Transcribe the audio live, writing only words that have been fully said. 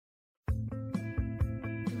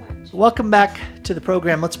Welcome back to the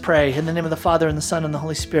program. Let's pray. In the name of the Father, and the Son, and the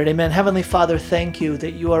Holy Spirit. Amen. Heavenly Father, thank you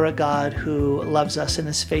that you are a God who loves us and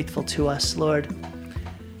is faithful to us. Lord,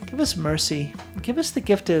 give us mercy. Give us the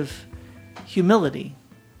gift of humility.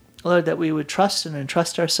 Lord, that we would trust and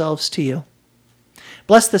entrust ourselves to you.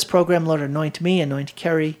 Bless this program, Lord. Anoint me, anoint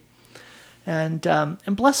Carrie. And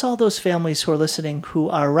bless all those families who are listening who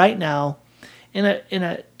are right now in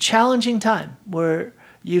a challenging time where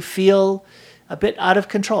you feel a bit out of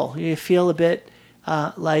control. You feel a bit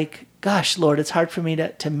like, gosh, Lord, it's hard for me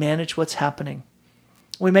to manage what's happening.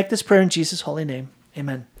 We make this prayer in Jesus' holy name.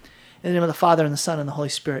 Amen. In the name of the Father, and the Son, and the Holy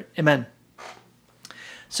Spirit. Amen.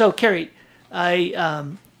 So, Carrie,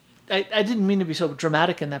 I didn't mean to be so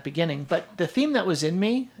dramatic in that beginning, but the theme that was in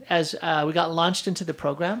me as we got launched into the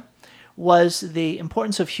program was the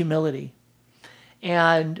importance of humility.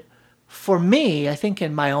 And for me, I think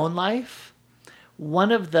in my own life,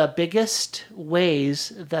 one of the biggest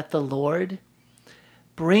ways that the Lord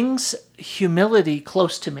brings humility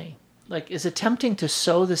close to me, like is attempting to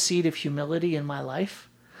sow the seed of humility in my life,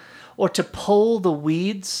 or to pull the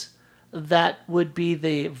weeds that would be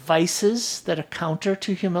the vices that are counter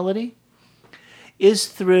to humility, is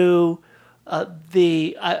through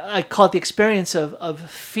I call it the experience of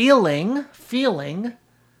feeling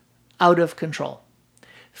out of control.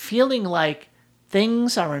 Feeling like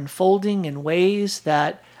things are unfolding in ways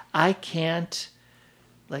that I can't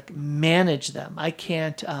manage them. I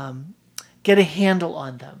can't get a handle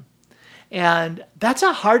on them. And that's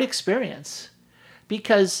a hard experience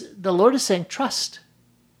because the Lord is saying, trust.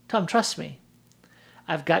 Tom, trust me.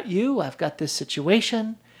 I've got you. I've got this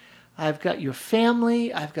situation. I've got your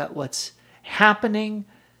family. I've got what's happening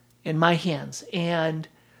in my hands. And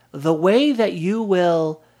the way that you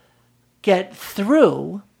will get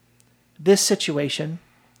through this situation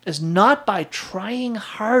is not by trying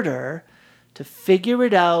harder to figure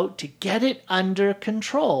it out, to get it under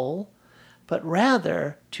control, but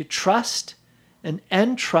rather to trust and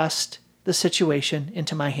entrust the situation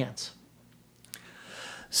into my hands.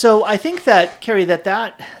 So I think that, Carrie,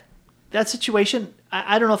 that situation,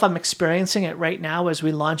 I don't know if I'm experiencing it right now as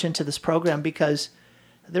we launch into this program, because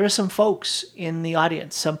there are some folks in the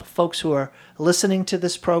audience, some folks who are listening to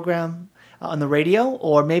this program on the radio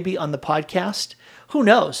or maybe on the podcast, who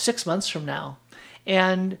knows, 6 months from now.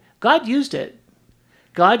 And God used it.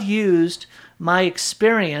 God used my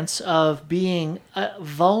experience of being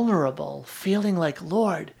vulnerable, feeling like,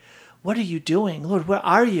 Lord, what are you doing? Lord, where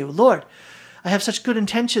are you? Lord, I have such good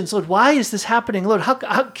intentions. Lord, why is this happening? Lord, how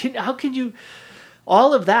can you,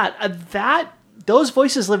 all of that, those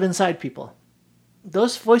voices live inside people.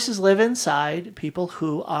 Those voices live inside people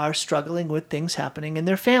who are struggling with things happening in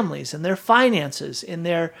their families, in their finances, in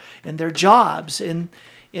their jobs, in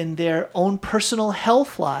their own personal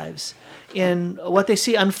health lives, in what they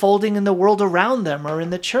see unfolding in the world around them or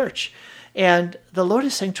in the church. And the Lord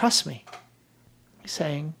is saying, trust me. He's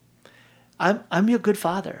saying, I'm your good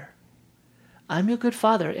father. I'm your good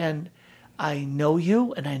father, and I know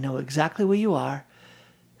you, and I know exactly where you are.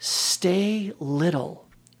 Stay little.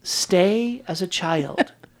 Stay as a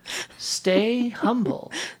child. Stay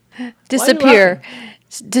humble. Disappear.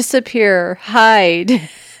 Hide.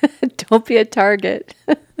 Don't be a target.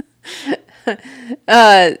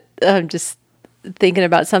 I'm just thinking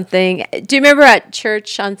about something. Do you remember at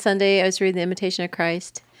church on Sunday I was reading The Imitation of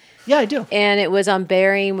Christ? Yeah, I do. And it was on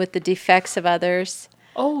bearing with the defects of others.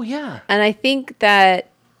 Oh, yeah. And I think that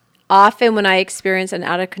often when I experience an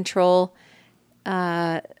out of control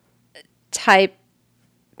type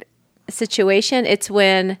situation, it's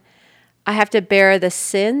when I have to bear the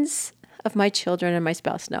sins of my children and my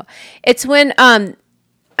spouse. No, it's when I'm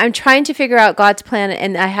trying to figure out God's plan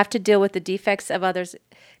and I have to deal with the defects of others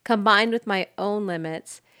combined with my own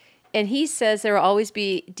limits. And he says there will always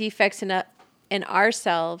be defects in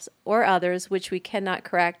ourselves or others which we cannot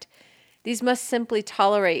correct. We must simply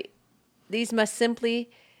tolerate.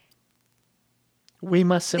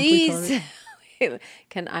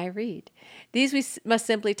 Can I read? These we must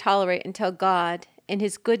simply tolerate until God, in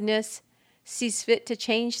his goodness, sees fit to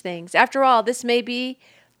change things. After all, this may be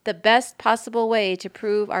the best possible way to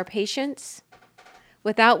prove our patience,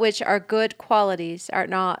 without which our good qualities are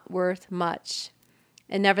not worth much.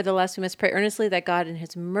 And nevertheless, we must pray earnestly that God in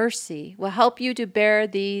his mercy will help you to bear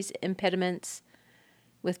these impediments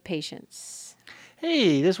with patience.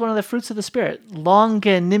 Hey, there's one of the fruits of the Spirit.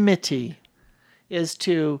 Longanimity is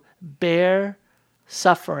to bear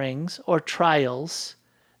sufferings or trials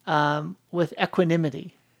with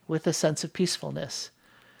equanimity, with a sense of peacefulness.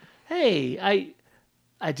 Hey,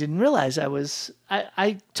 I didn't realize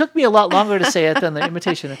I took me a lot longer to say it than the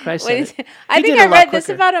Imitation of Christ said it. I He think did I a lot read this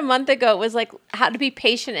quicker. about a month ago. It was like how to be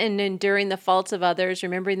patient in enduring the faults of others,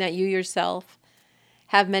 remembering that you yourself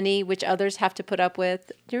have many which others have to put up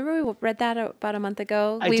with. Do you remember we read that about a month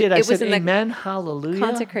ago? I did. I It was said, in the amen, hallelujah.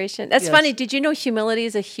 consecration. That's Yes. funny. Did you know humility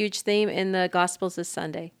is a huge theme in the Gospels this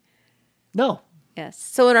Sunday? No. Yes.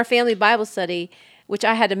 So in our family Bible study, which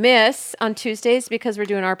I had to miss on Tuesdays because we're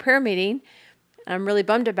doing our prayer meeting, I'm really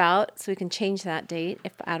bummed about, so we can change that date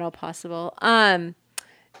if at all possible.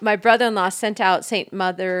 My brother-in-law sent out St.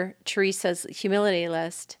 Mother Teresa's humility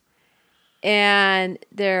list, and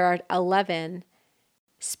there are 11.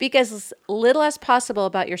 Speak as little as possible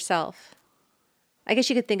about yourself. I guess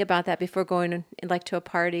you could think about that before going like to a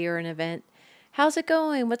party or an event. How's it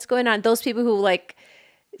going? What's going on? Those people who like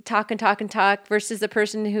talk and talk and talk versus the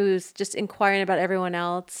person who's just inquiring about everyone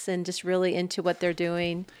else and just really into what they're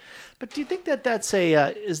doing. But do you think that that's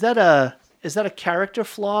is that a character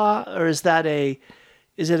flaw, or is it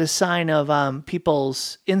a sign of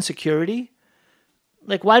people's insecurity?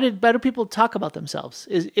 Like, why do people talk about themselves?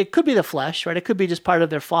 It could be the flesh, right? It could be just part of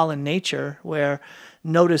their fallen nature where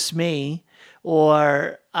notice me,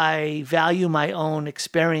 or I value my own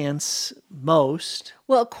experience most.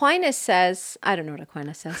 Well, Aquinas says, I don't know what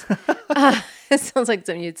Aquinas says. It sounds like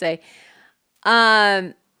something you'd say.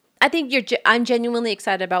 I think I'm genuinely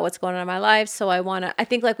excited about what's going on in my life. So I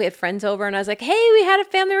think like we had friends over and I was like, hey, we had a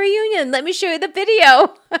family reunion. Let me show you the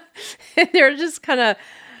video. And they're just kind of,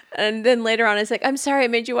 and then later on, I was like, I'm sorry I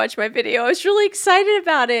made you watch my video. I was really excited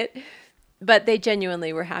about it. But they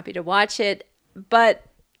genuinely were happy to watch it. But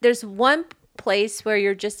there's one place where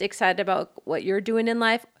you're just excited about what you're doing in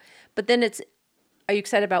life. But then are you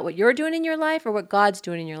excited about what you're doing in your life or what God's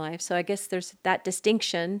doing in your life? So I guess there's that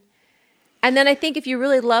distinction. And then I think if you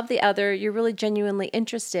really love the other, you're really genuinely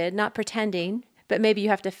interested, not pretending, but maybe you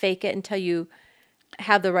have to fake it until you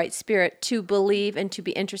have the right spirit to believe and to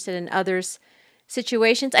be interested in others'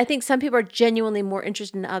 situations. I think some people are genuinely more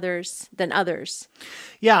interested in others than others.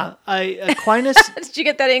 Yeah, Aquinas. Did you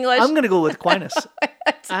get that English? I'm going to go with Aquinas.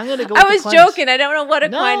 I'm going to go. I with was Aquinas. joking. I don't know what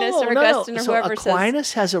Aquinas or Augustine or So whoever says.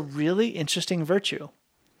 Aquinas has a really interesting virtue.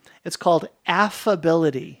 It's called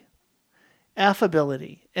affability.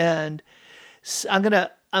 Affability, and I'm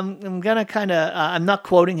gonna kind of. I'm not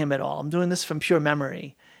quoting him at all. I'm doing this from pure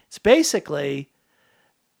memory. It's basically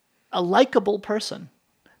a likable person.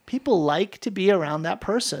 People like to be around that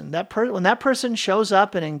person. When that person shows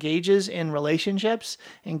up and engages in relationships,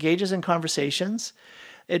 engages in conversations,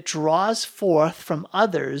 it draws forth from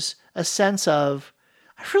others a sense of,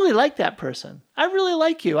 I really like that person. I really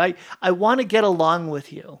like you. I want to get along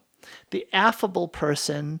with you. The affable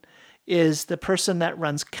person is the person that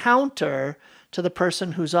runs counter to the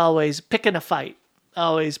person who's always picking a fight,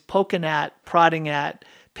 always poking at, prodding at,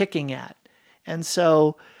 picking at. And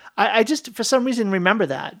so I just, for some reason, remember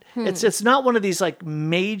that. It's not one of these like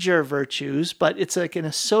major virtues, but it's like an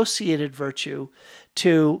associated virtue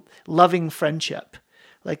to loving friendship.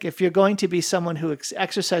 Like if you're going to be someone who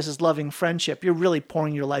exercises loving friendship, you're really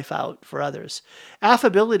pouring your life out for others.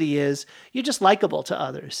 Affability is you're just likable to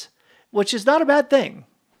others, which is not a bad thing.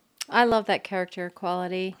 I love that character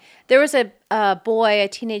quality. There was a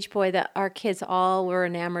teenage boy that our kids all were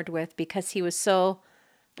enamored with because he was so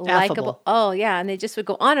likable. Oh, yeah. And they just would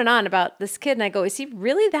go on and on about this kid. And I go, is he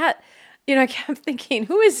really that? You know, I kept thinking,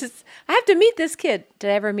 who is this? I have to meet this kid. Did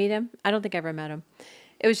I ever meet him? I don't think I ever met him.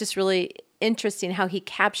 It was just really interesting how he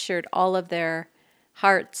captured all of their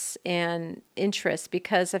hearts and interests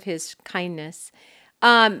because of his kindness.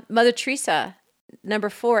 Mother Teresa, number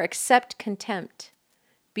 4, accept contempt,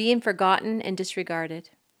 being forgotten and disregarded.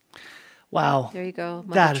 Wow. There you go.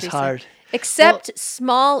 Mother That is Teresa. hard. Accept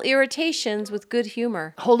small irritations with good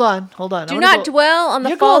humor. Hold on. Do not dwell on the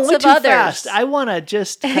You're faults going of too others. Fast. I want to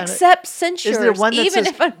just accept censures. Is there one that even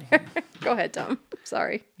says, if Go ahead, Tom.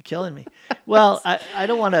 Sorry. You're killing me. Well, I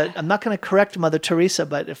don't want to. I'm not going to correct Mother Teresa,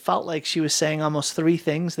 but it felt like she was saying almost 3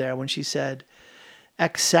 things there when she said,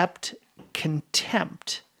 accept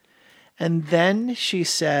contempt, and then she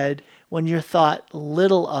said, when you're thought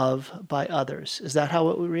little of by others. Is that how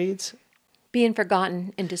it reads? Being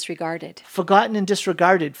forgotten and disregarded. Forgotten and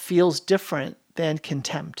disregarded feels different than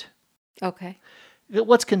contempt. Okay.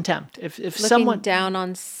 What's contempt? If Looking someone down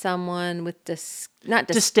on someone with disdain, not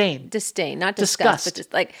disgust, but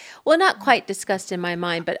just like, well, not quite disgust in my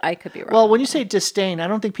mind, but I could be wrong. Well, when you say disdain, I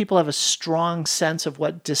don't think people have a strong sense of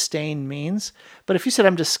what disdain means. But if you said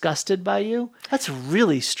I'm disgusted by you, that's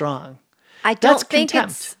really strong. I don't That's think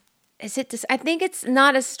contempt. I think it's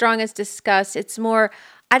not as strong as disgust. It's more,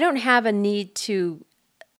 I don't have a need to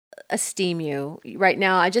esteem you right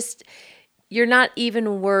now. you're not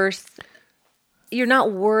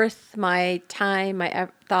worth my time, my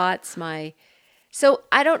thoughts, so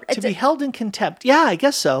I don't. To be held in contempt. Yeah, I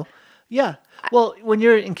guess so. Yeah. Well, when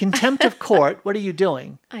you're in contempt of court, what are you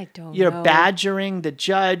doing? I don't You're know. badgering the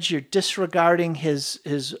judge. You're disregarding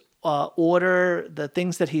his order, the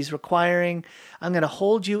things that he's requiring. I'm going to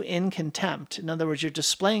hold you in contempt. In other words, you're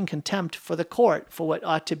displaying contempt for the court, for what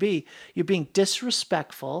ought to be. You're being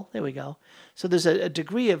disrespectful. There we go. So there's a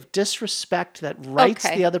degree of disrespect that writes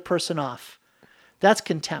Okay. the other person off. That's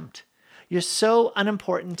contempt. You're so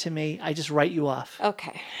unimportant to me, I just write you off.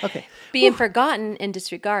 Okay. Okay. Being forgotten and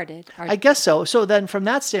disregarded. I guess so. So then from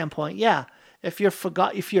that standpoint, yeah, if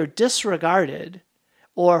you're disregarded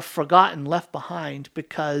or forgotten, left behind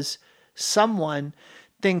because someone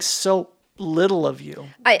thinks so little of you.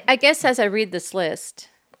 I guess as I read this list,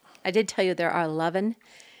 I did tell you there are 11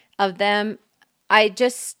 of them. I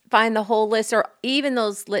just find the whole list, or even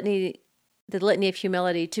the litany of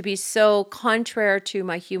humility, to be so contrary to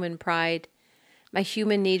my human pride, my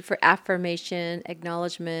human need for affirmation,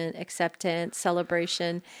 acknowledgement, acceptance,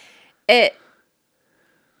 celebration.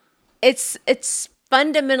 It's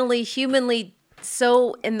fundamentally, humanly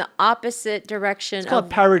so in the opposite direction It's called of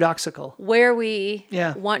paradoxical. where we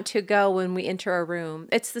Yeah. want to go when we enter a room.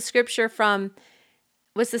 It's the scripture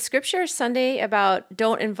was the scripture Sunday about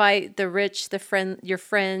don't invite the rich, your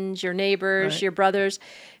friends, your neighbors, Right. your brothers,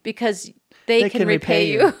 because they can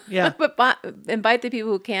repay you. Yeah. But invite the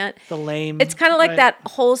people who can't. The lame. It's kind of like right? that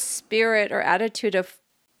whole spirit or attitude of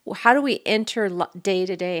how do we enter day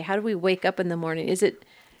to day? How do we wake up in the morning? Is it?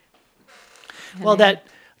 Well,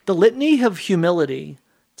 the litany of humility,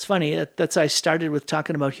 it's funny, I started with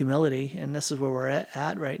talking about humility, and this is where we're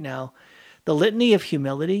at right now. The litany of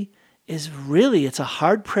humility it's a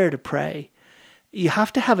hard prayer to pray. You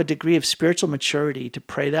have to have a degree of spiritual maturity to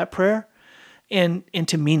pray that prayer and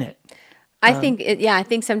to mean it. I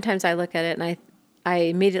think sometimes I look at it and I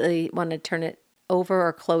immediately want to turn it over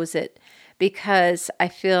or close it because I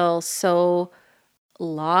feel so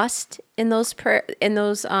lost in those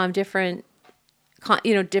different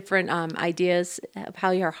ideas of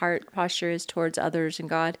how your heart posture is towards others and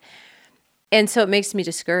God. And so it makes me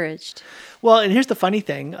discouraged. Well, and here's the funny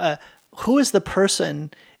thing. Who is the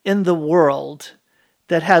person in the world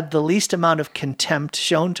that had the least amount of contempt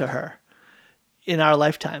shown to her in our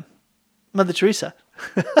lifetime? Mother Teresa,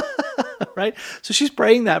 right? So she's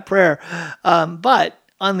praying that prayer. But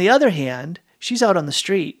on the other hand, she's out on the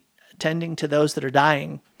street tending to those that are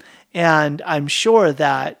dying. And I'm sure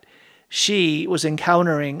that she was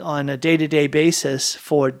encountering on a day-to-day basis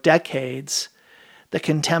for decades the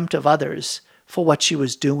contempt of others for what she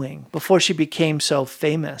was doing before she became so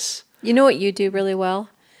famous. You know what you do really well?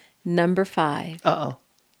 Number 5. Uh-oh.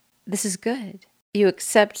 This is good. You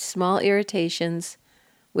accept small irritations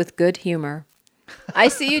with good humor. I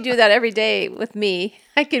see you do that every day with me.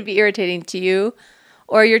 I can be irritating to you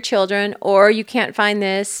or your children, or you can't find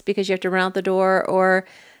this because you have to run out the door, or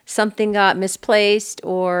something got misplaced,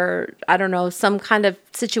 or I don't know, some kind of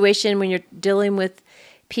situation when you're dealing with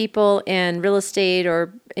people in real estate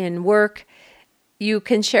or in work. You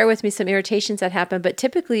can share with me some irritations that happen, but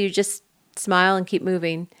typically you just smile and keep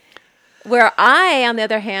moving. Where I, on the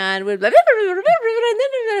other hand, would did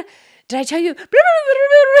I tell you?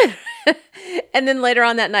 And then later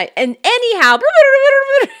on that night, and anyhow,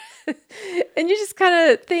 and you just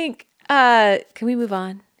kind of think, can we move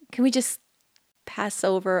on? Can we just pass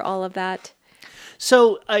over all of that?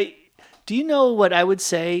 So do you know what I would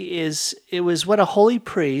say is it was what a holy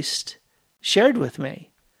priest shared with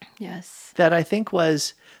me Yes. that I think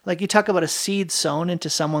was, like you talk about a seed sown into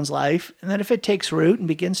someone's life, and then if it takes root and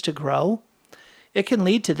begins to grow, it can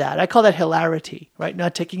lead to that. I call that hilarity, right?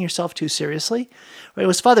 Not taking yourself too seriously. Right? It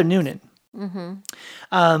was Father Noonan.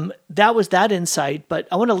 Mm-hmm. That was that insight, but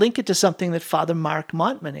I want to link it to something that Father Mark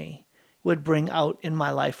Montmany would bring out in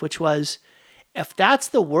my life, which was, if that's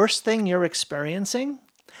the worst thing you're experiencing,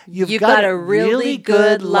 you've got a really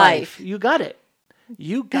good life. You got it.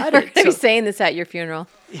 You got We're it. going to be So- saying this at your funeral.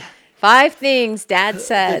 5 things Dad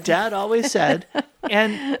said. that Dad always said.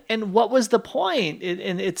 And what was the point?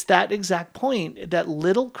 And it's that exact point, that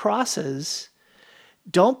little crosses,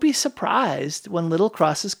 don't be surprised when little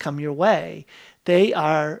crosses come your way. They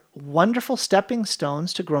are wonderful stepping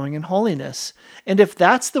stones to growing in holiness. And if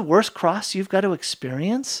that's the worst cross you've got to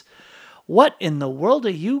experience, what in the world are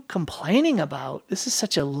you complaining about? This is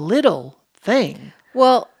such a little thing.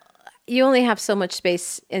 Well, you only have so much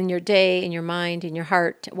space in your day, in your mind, in your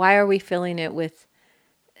heart. Why are we filling it with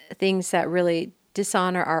things that really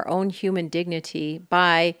dishonor our own human dignity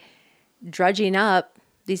by drudging up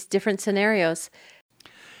these different scenarios?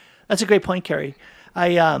 That's a great point, Carrie.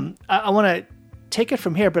 I want to take it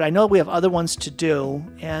from here, but I know we have other ones to do,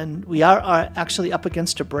 and we are actually up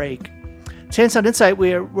against a break. Today in Sound Insight,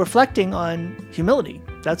 we're reflecting on humility.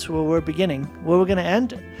 That's where we're beginning. Where we're going to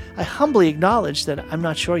end, I humbly acknowledge that I'm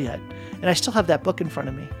not sure yet, and I still have that book in front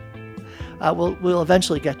of me. We'll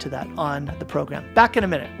eventually get to that on the program. Back in a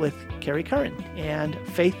minute with Carrie Curran and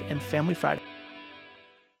Faith and Family Friday.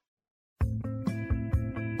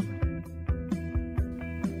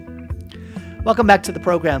 Welcome back to the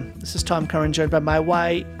program. This is Tom Curran, joined by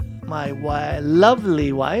my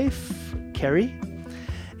lovely wife, Carrie.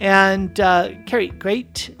 And Carrie,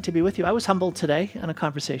 great to be with you. I was humbled today on a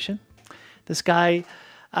conversation. This guy,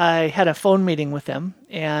 I had a phone meeting with him,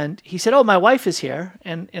 and he said, "Oh, my wife is here,"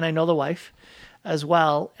 and I know the wife as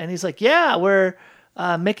well. And he's like, "Yeah, we're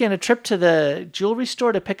making a trip to the jewelry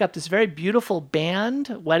store to pick up this very beautiful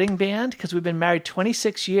wedding band, because we've been married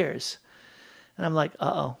 26 years." And I'm like,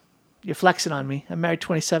 uh-oh. You're flexing on me. I'm married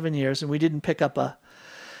 27 years, and we didn't pick up a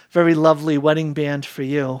very lovely wedding band for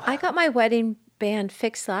you. I got my wedding band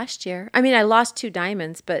fixed last year. I mean, I lost 2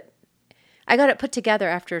 diamonds, but I got it put together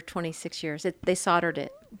after 26 years. They soldered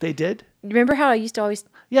it. They did? Remember how I used to always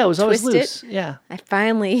Yeah, it was always twist loose. Yeah. I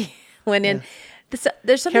finally went in.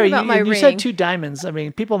 There's something Carrie, about my ring. You said 2 diamonds. I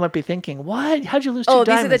mean, people might be thinking, what? How'd you lose 2 diamonds?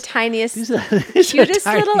 Oh, these are the tiniest, these are cutest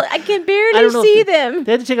tiny. little, I can barely see them.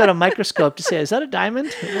 They had to take out a microscope to say, is that a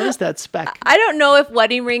diamond? What is that speck? I don't know if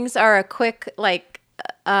wedding rings are a quick,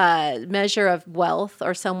 measure of wealth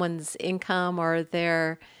or someone's income or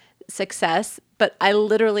their success, but I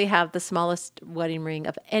literally have the smallest wedding ring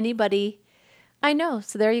of anybody I know.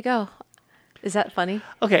 So there you go. Is that funny?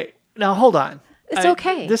 Okay, now hold on. It's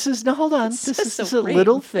okay. Hold on. This is just a a ring.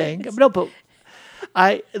 little thing. No, but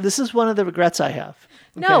this is one of the regrets I have.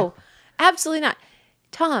 Okay? No, absolutely not.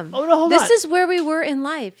 Tom, Oh, no, hold this on. is where we were in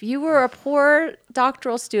life. You were a poor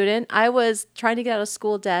doctoral student. I was trying to get out of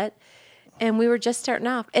school debt, and we were just starting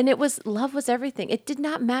off. And love was everything. It did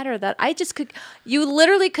not matter that you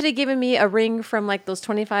literally could have given me a ring from like those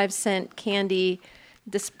 25-cent candy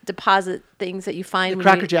deposit things that you find The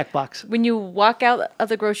Cracker Jack box. when you walk out of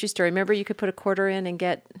the grocery store. Remember, you could put a quarter in and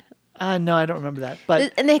get. No, I don't remember that.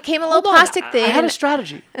 But And they came a little hold on, plastic thing. I had a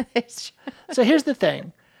strategy. So here's the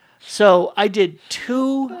thing. So I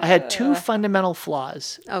had 2 fundamental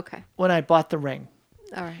flaws Okay. when I bought the ring.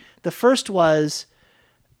 All right. The first was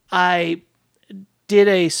I did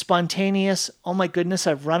a spontaneous, oh my goodness,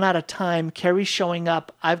 I've run out of time. Carrie's showing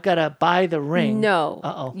up. I've got to buy the ring. No.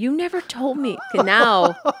 Uh-oh. You never told me. Okay,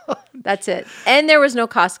 now, that's it. And there was no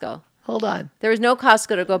Costco. Hold on. There was no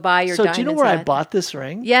Costco to go buy your So diamonds do you know where I at. bought this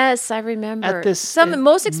ring? Yes, I remember. At this Some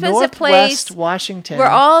most expensive Northwest place Washington, where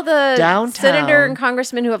all the downtown senator and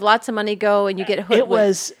congressmen who have lots of money go, and you get hooked. It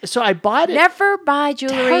was, so I bought it. Never buy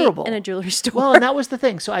jewelry Terrible. in a jewelry store. Well, and that was the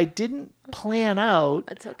thing. So I didn't plan out.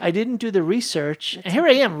 That's okay. I didn't do the research. And here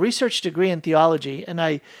I am, research degree in theology, and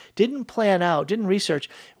I didn't plan out, didn't research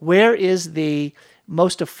where is the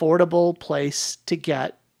most affordable place to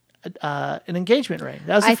get an engagement ring.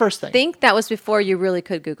 That was the first thing. I think that was before you really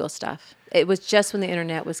could Google stuff. It was just when the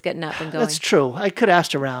internet was getting up and going. That's true. I could have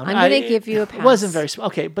asked around. I'm going to give you a pass. It wasn't very small.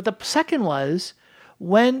 Okay, but the second was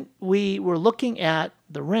when we were looking at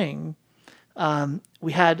the ring,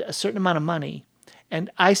 we had a certain amount of money,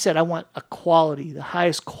 and I said, I want the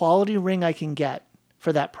highest quality ring I can get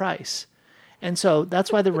for that price. And so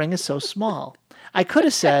that's why the ring is so small. I could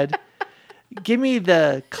have said, give me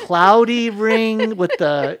the cloudy ring with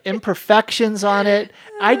the imperfections on it.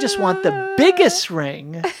 I just want the biggest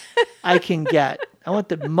ring I can get. I want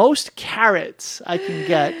the most carats I can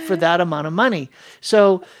get for that amount of money.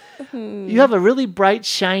 So you have a really bright,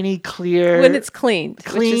 shiny, clear... When it's cleaned.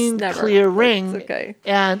 Clear ring. Okay.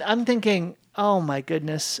 And I'm thinking, oh my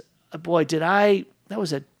goodness, boy, that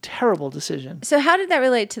was a terrible decision. So how did that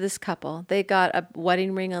relate to this couple? They got a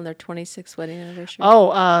wedding ring on their 26th wedding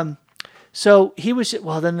anniversary? So he was,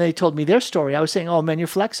 then they told me their story. I was saying, oh man, you're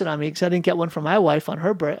flexing on me because I didn't get one for my wife on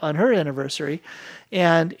her anniversary.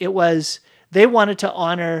 And they wanted to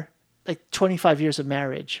honor like 25 years of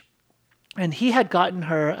marriage. And he had gotten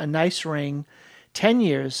her a nice ring 10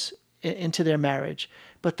 years into their marriage.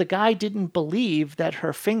 But the guy didn't believe that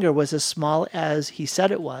her finger was as small as he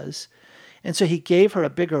said it was. And so he gave her a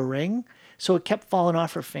bigger ring. So it kept falling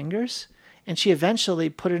off her fingers. And she eventually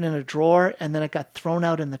put it in a drawer, and then it got thrown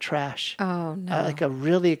out in the trash. Oh, no. Like a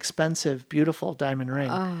really expensive, beautiful diamond ring.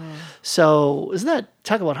 Oh. So isn't that,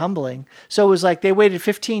 talk about humbling. So it was like they waited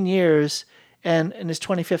 15 years, and in his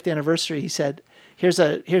 25th anniversary, he said, here's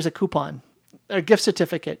a coupon, a gift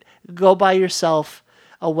certificate. Go buy yourself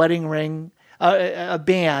a wedding ring, a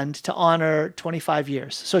band to honor 25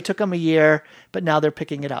 years. So it took them a year, but now they're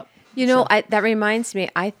picking it up. You know, that reminds me.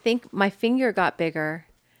 I think my finger got bigger.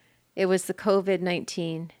 It was the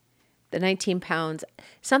COVID-19, the 19 pounds.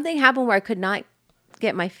 Something happened where I could not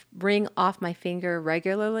get my ring off my finger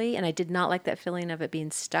regularly, and I did not like that feeling of it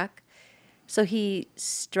being stuck. So he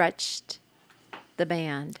stretched the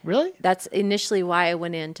band. Really? That's initially why I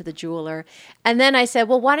went into the jeweler. And then I said,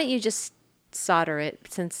 well, why don't you just solder it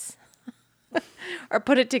since... or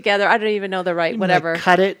put it together. I don't even know the right, whatever. Like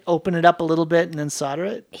cut it, open it up a little bit, and then solder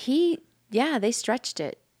it? They stretched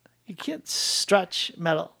it. You can't stretch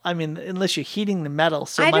metal. I mean, unless you're heating the metal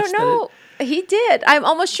so much. I don't know. He did. I'm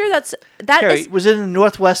almost sure that Carrie, was it in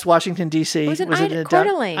Northwest Washington, D.C.? Was it in Coeur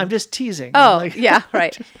d'Alene? I'm just teasing. Oh, yeah,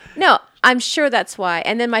 right. No, I'm sure that's why.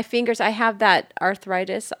 And then my fingers, I have that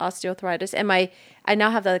osteoarthritis, and I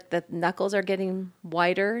now have the knuckles are getting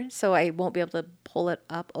wider, so I won't be able to pull it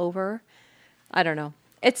up over. I don't know.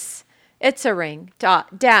 It's a ring.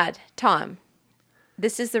 Dad, Tom,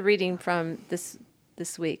 this is the reading from this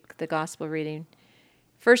week, the gospel reading.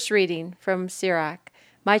 First reading from Sirach.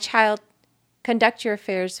 My child, conduct your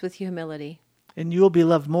affairs with humility. And you will be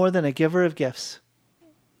loved more than a giver of gifts.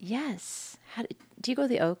 Yes. Do you go to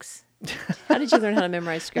the Oaks? How did you learn how to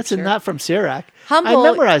memorize scripture? That's not from Sirach. Humble.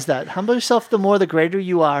 I memorized that. Humble yourself the more, the greater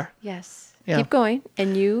you are. Yes. Yeah. Keep going.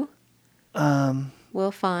 And you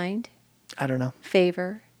will find... I don't know.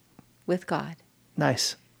 favor with God.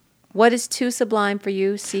 Nice. What is too sublime for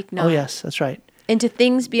you, seek not. Oh, yes, that's right. Into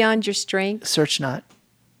things beyond your strength. Search not.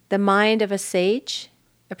 The mind of a sage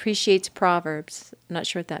appreciates proverbs. I'm not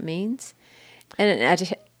sure what that means.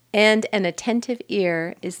 And an attentive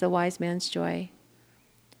ear is the wise man's joy.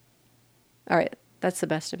 All right, that's the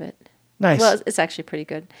best of it. Nice. Well, it's actually pretty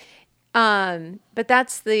good. But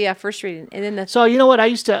that's the first reading. And then So you know what I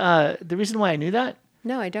used to, the reason why I knew that?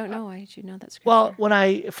 No, I don't know. Why did you know that scripture? Well, when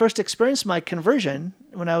I first experienced my conversion,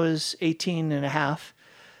 when I was 18 and a half,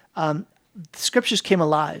 the scriptures came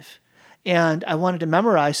alive. And I wanted to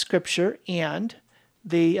memorize scripture and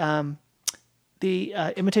the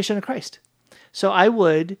imitation of Christ. So I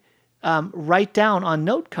would write down on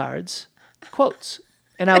note cards quotes,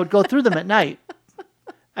 and I would go through them at night.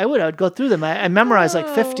 I would go through them. I memorized like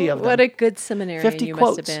 50 of them. What a good seminarian 50 you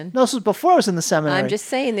quotes. must have been. No, this was before I was in the seminary. I'm just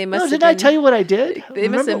saying they must have didn't been... I tell you what I did? They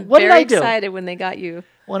must have been what did very I do? excited when they got you.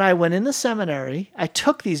 When I went in the seminary, I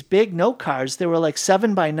took these big note cards. They were like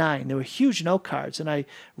 7 by 9. They were huge note cards. And I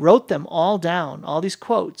wrote them all down, all these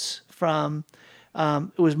quotes from...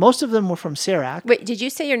 most of them were from Sirach. Wait, did you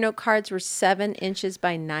say your note cards were 7 inches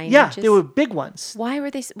by 9 Yeah, inches? they were big ones. Why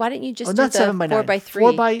didn't you just Oh, do not the 7 by 9. 4 by 3?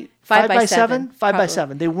 4 by 5 by 7? 5 by probably.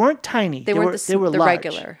 7. They weren't tiny. They weren't they were the large.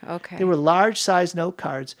 regular. Okay. They were large size note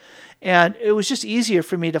cards. And it was just easier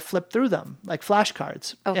for me to flip through them, like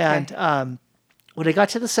flashcards. Okay. And when I got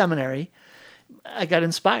to the seminary, I got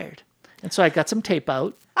inspired. And so I got some tape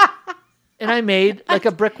out. And I made like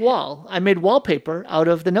a brick wall. I made wallpaper out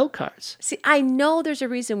of the note cards. See, I know there's a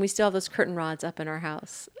reason we still have those curtain rods up in our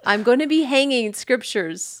house. I'm going to be hanging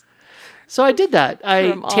scriptures. So I did that.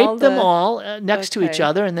 I taped them the- all next to each Okay.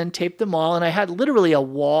 other and then taped them all. And I had literally a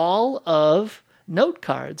wall of note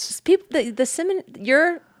cards. People,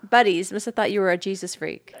 your buddies must have thought you were a Jesus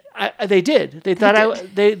freak. They did. They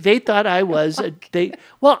thought they thought I was.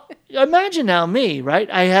 Well, imagine now me, right?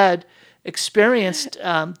 I had experienced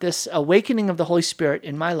this awakening of the Holy Spirit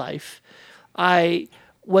in my life. I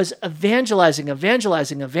was evangelizing.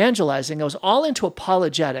 I was all into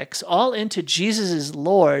apologetics, all into Jesus is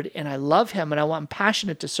Lord, and I love him, and I'm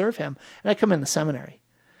passionate to serve him. And I come in the seminary.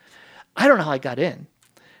 I don't know how I got in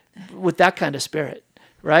with that kind of spirit,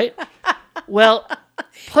 right? Well,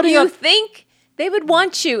 You think they would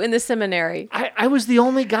want you in the seminary? I was the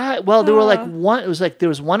only guy. Well, there were like one. It was like there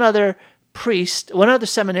was one other priest, one other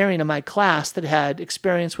seminarian in my class that had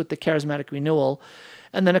experience with the charismatic renewal,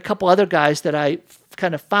 and then a couple other guys that I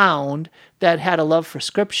kind of found that had a love for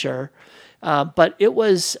scripture. But I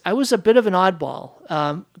was a bit of an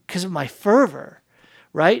oddball because of my fervor,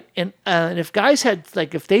 right? And if guys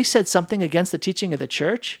if they said something against the teaching of the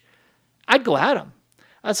church, I'd go at them.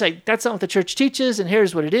 I'd say, that's not what the church teaches, and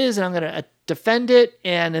here's what it is, and I'm going to defend it.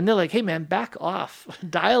 And they're like, hey, man, back off.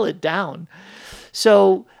 Dial it down.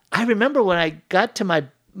 So I remember when I got to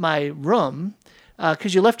my room,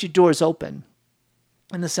 because you left your doors open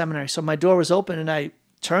in the seminary. So my door was open, and I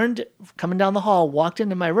turned, coming down the hall, walked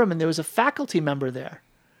into my room, and there was a faculty member there,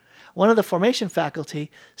 one of the formation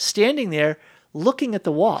faculty, standing there looking at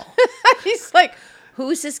the wall. He's like,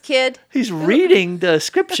 who's this kid? He's reading the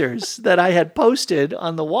scriptures that I had posted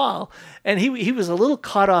on the wall, and he was a little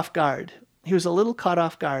caught off guard.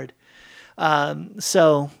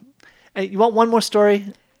 So, you want one more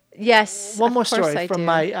story? Yes. One more of course story I from do.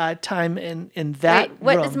 my time in that Wait,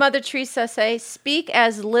 what room. does Mother Teresa say? Speak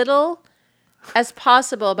as little as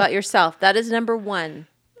possible about yourself. That is number one.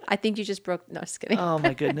 I think you just broke. No, just kidding. Oh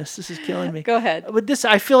my goodness, this is killing me. Go ahead. But this,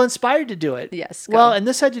 I feel inspired to do it. Yes, go. Well, and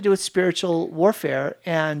this had to do with spiritual warfare,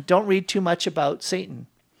 and don't read too much about Satan.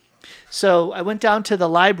 So I went down to the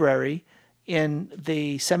library in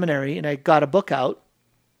the seminary, and I got a book out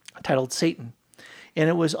titled Satan, and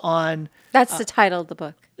it was on. That's the title of the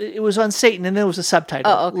book. It was on Satan, and there was a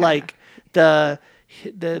subtitle Oh, okay. like the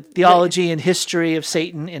theology and history of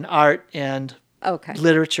Satan in art and Okay.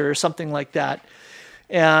 literature or something like that.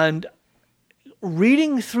 And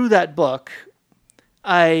reading through that book,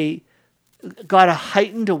 I got a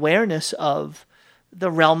heightened awareness of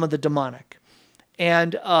the realm of the demonic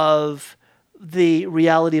and of the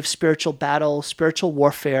reality of spiritual battle, spiritual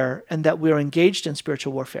warfare, and that we're engaged in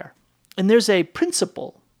spiritual warfare. And there's a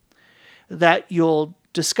principle that you'll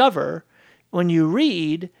discover when you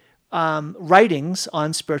read writings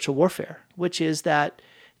on spiritual warfare, which is that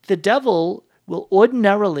the devil will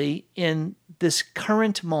ordinarily, in this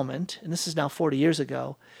current moment, and this is now 40 years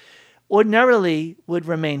ago, ordinarily would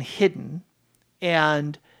remain hidden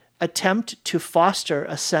and attempt to foster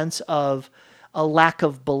a sense of a lack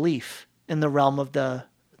of belief in the realm of the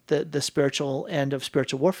spiritual end of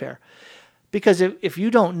spiritual warfare. Because if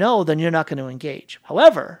you don't know, then you're not going to engage.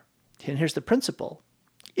 However, and here's the principle,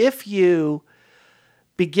 if you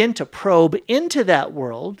begin to probe into that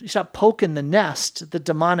world, you start poking the nest, the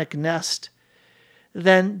demonic nest,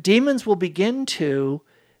 then demons will begin to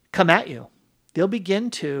come at you. They'll begin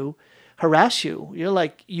to harass you. You're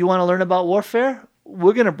like, you want to learn about warfare?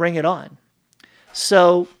 We're going to bring it on.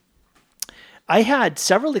 So I had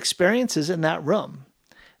several experiences in that room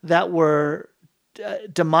that were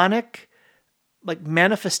demonic, like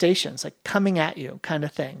manifestations, like coming at you kind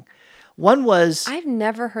of thing. One was... I've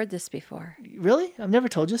never heard this before. Really? I've never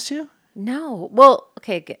told this to you? No. Well,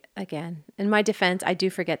 okay, again, in my defense, I do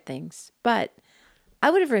forget things, but I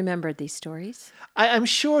would have remembered these stories. I'm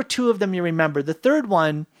sure two of them you remember. The third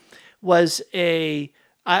one was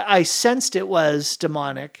I sensed it was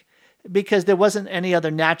demonic because there wasn't any other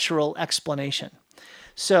natural explanation.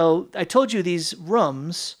 So I told you these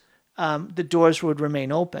rooms, the doors would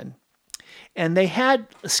remain open. And they had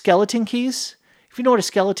skeleton keys. If you know what a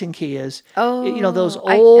skeleton key is, those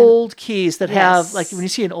old keys that have, like when you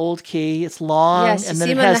see an old key, it's long. Yes, and you then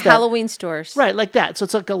see it them in has the Halloween stores. Right, like that. So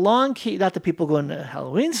it's like a long key. Not that people go into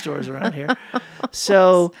Halloween stores around here.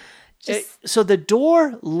 So, so the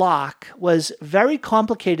door lock was very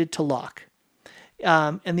complicated to lock.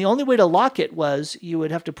 And the only way to lock it was you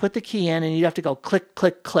would have to put the key in and you'd have to go click,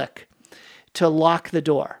 click, click to lock the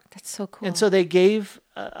door. That's so cool. And so they gave,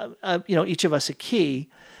 each of us a key.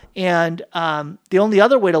 And the only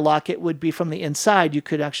other way to lock it would be from the inside. You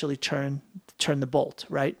could actually turn the bolt,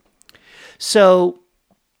 right? So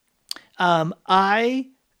I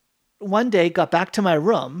one day got back to my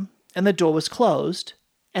room and the door was closed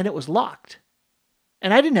and it was locked.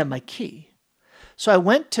 And I didn't have my key. So I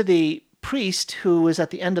went to the priest who was at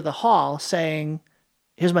the end of the hall saying,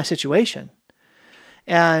 here's my situation.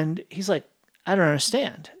 And he's like, I don't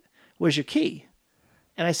understand. Where's your key?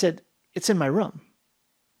 And I said, it's in my room.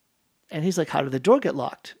 And he's like, how did the door get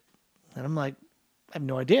locked? And I'm like, I have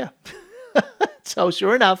no idea. So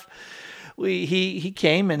sure enough, he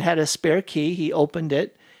came and had a spare key. He opened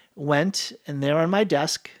it, went, and there on my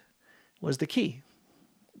desk was the key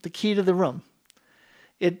to the room.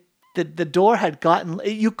 The door had gotten,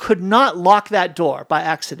 you could not lock that door by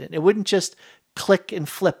accident. It wouldn't just click and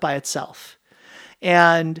flip by itself.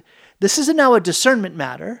 And this is now a discernment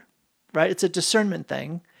matter, right? It's a discernment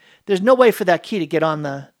thing. There's no way for that key to get on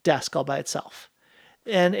the desk all by itself.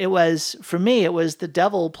 And it was, for me, it was the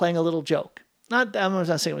devil playing a little joke. I'm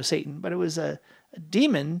not saying it was Satan, but it was a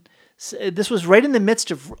demon. This was right in the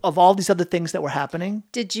midst of all these other things that were happening.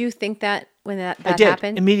 Did you think that when that I did,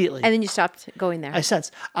 happened? Immediately. And then you stopped going there? I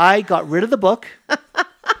sensed. I got rid of the book.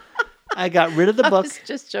 I was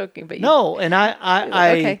just joking. But no, and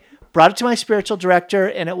I brought it to my spiritual director,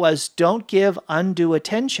 and it was, don't give undue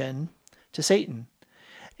attention to Satan.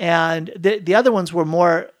 And the other ones were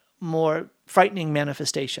more frightening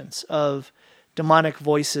manifestations of demonic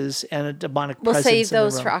voices and a demonic presence. We'll save in the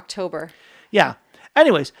those room. for October. Yeah.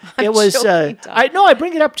 Anyways, it was. I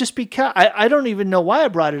bring it up just because I don't even know why I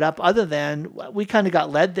brought it up, other than we kind of got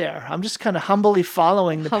led there. I'm just kind of humbly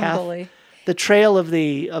following the path, the trail of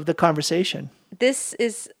the conversation. This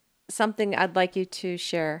is something I'd like you to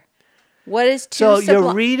share. What is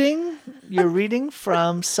you're reading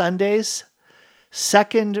from Sunday's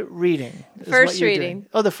second reading. First reading.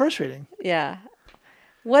 Oh, the first reading. Yeah.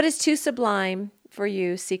 What is too sublime for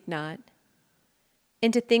you, seek not.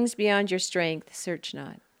 Into things beyond your strength, search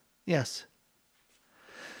not. Yes.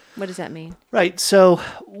 What does that mean? Right. So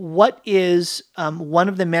what is one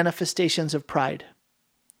of the manifestations of pride?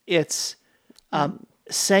 It's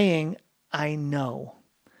saying, I know,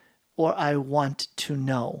 or I want to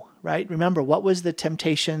know, right? Remember, what was the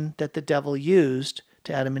temptation that the devil used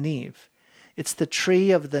to Adam and Eve? It's the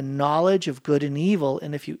tree of the knowledge of good and evil.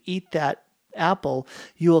 And if you eat that apple,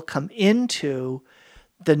 you will come into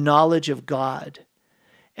the knowledge of God.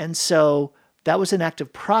 And so that was an act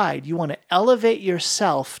of pride. You want to elevate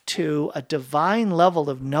yourself to a divine level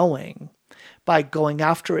of knowing by going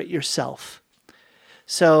after it yourself.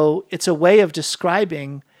 So it's a way of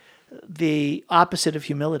describing the opposite of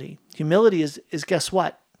humility. Humility is guess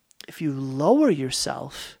what? If you lower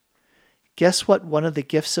yourself, guess what one of the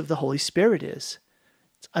gifts of the Holy Spirit is?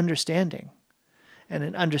 It's understanding. And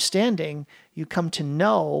in understanding, you come to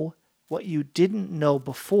know what you didn't know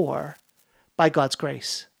before by God's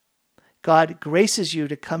grace. God graces you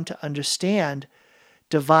to come to understand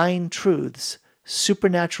divine truths,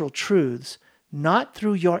 supernatural truths, not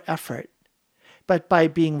through your effort, but by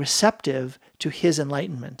being receptive to his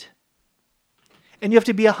enlightenment. And you have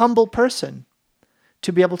to be a humble person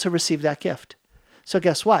to be able to receive that gift. So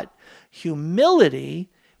guess what?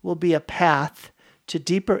 Humility will be a path to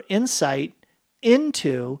deeper insight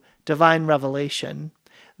into divine revelation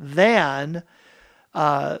than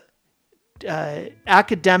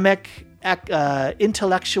academic,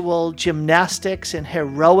 intellectual gymnastics and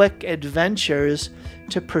heroic adventures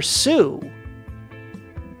to pursue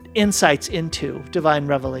insights into divine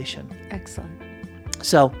revelation. Excellent.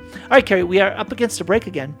 So, all right, Carrie, we are up against a break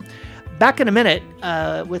again. Back in a minute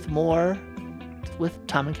with more with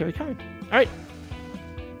Tom and Carrie Curran. All right.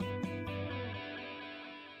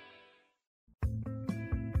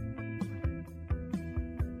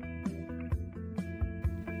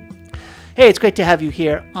 Hey, it's great to have you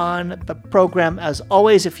here on the program. As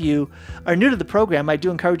always, if you are new to the program, I do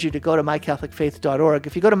encourage you to go to mycatholicfaith.org.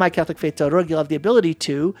 If you go to mycatholicfaith.org, you'll have the ability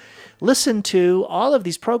to listen to all of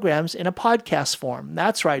these programs in a podcast form.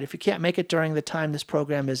 That's right. If you can't make it during the time this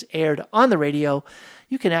program is aired on the radio,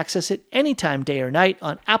 you can access it anytime, day or night,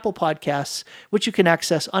 on Apple Podcasts, which you can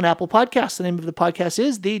access on Apple Podcasts. The name of the podcast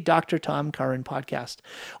is the Dr. Tom Curran Podcast.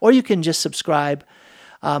 Or you can just subscribe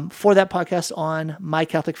for that podcast on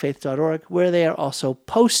mycatholicfaith.org, where they are also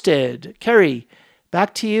posted. Carrie,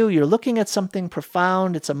 back to you. You're looking at something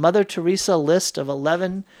profound. It's a Mother Teresa list of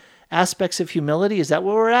 11 aspects of humility. Is that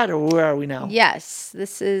where we're at, or where are we now? Yes,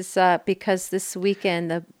 this is because this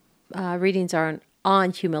weekend the readings are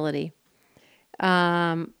on humility.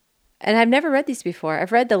 And I've never read these before.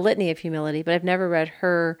 I've read the Litany of Humility, but I've never read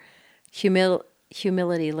her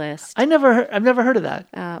humility list. I've never heard of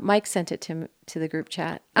that. Mike sent it to the group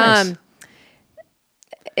chat. Nice.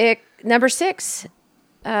 Number 6,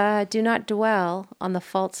 do not dwell on the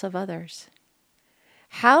faults of others.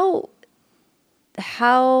 How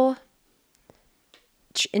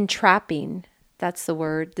entrapping, that's the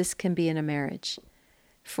word, this can be in a marriage.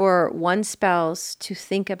 For one spouse to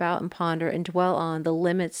think about and ponder and dwell on the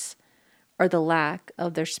limits or the lack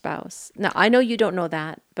of their spouse. Now, I know you don't know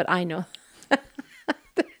that, but I know.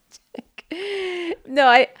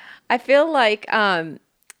 No, I feel like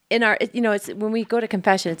in our, it's when we go to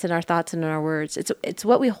confession, it's in our thoughts and in our words. It's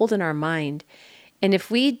what we hold in our mind. And if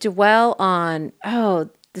we dwell on,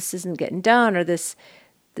 oh, this isn't getting done, or this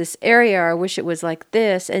area, or I wish it was like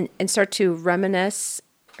this, and start to reminisce,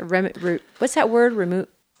 what's that word?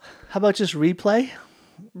 How about just replay?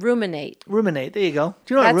 Ruminate. Ruminate. There you go.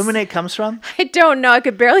 Do you know where ruminate comes from? I don't know. I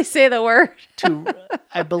could barely say the word.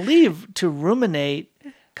 I believe to ruminate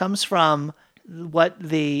comes from what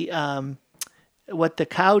the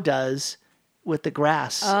cow does with the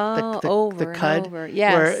grass. Oh, the cud, over.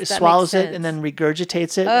 Yes, where it swallows it and then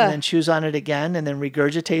regurgitates it and then chews on it again and then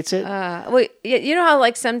regurgitates it. Well, you know how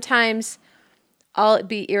like sometimes I'll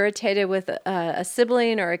be irritated with a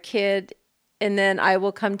sibling or a kid, and then I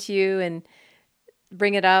will come to you and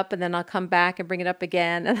bring it up, and then I'll come back and bring it up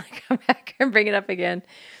again, and I come back and bring it up again.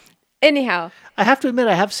 Anyhow, I have to admit,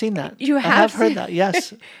 I have seen that. I have heard that.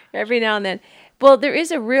 Yes, every now and then. Well, there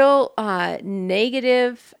is a real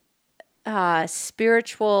negative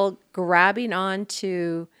spiritual grabbing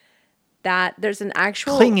onto that. There's an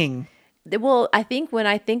actual clinging. Well, I think when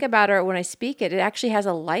I think about it or when I speak it, it actually has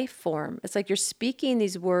a life form. It's like you're speaking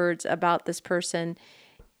these words about this person,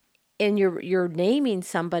 and you're naming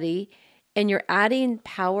somebody, and you're adding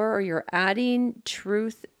power or you're adding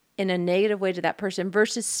truth in a negative way to that person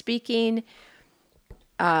versus speaking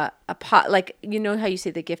like, you know how you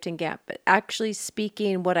say the gift and gap, but actually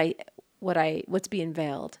speaking what's being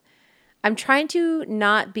veiled. I'm trying to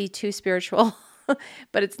not be too spiritual,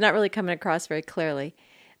 but it's not really coming across very clearly.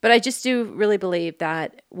 But I just do really believe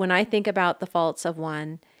that when I think about the faults of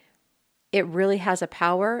one, it really has a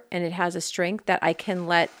power and it has a strength that I can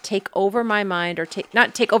let take over my mind, or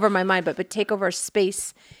not take over my mind, but take over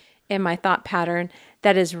space in my thought pattern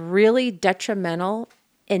that is really detrimental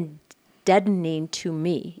and deadening to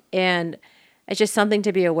me. And it's just something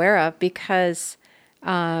to be aware of, because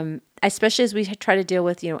especially as we try to deal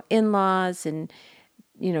with, in-laws and,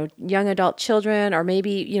 young adult children, or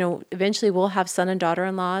maybe, eventually we'll have son and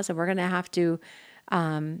daughter-in-laws, and we're going to have to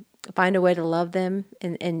find a way to love them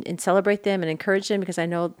and celebrate them and encourage them, because I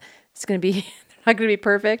know it's going to be, they're not going to be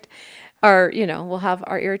perfect, or, we'll have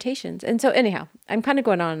our irritations. And so anyhow, I'm kind of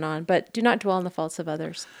going on and on, but do not dwell on the faults of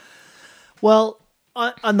others. Well,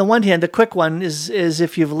 on the one hand, the quick one is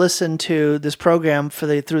if you've listened to this program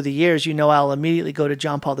through the years, I'll immediately go to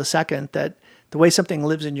John Paul II, that the way something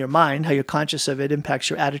lives in your mind, how you're conscious of it, impacts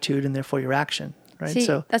your attitude and therefore your action. Right. See,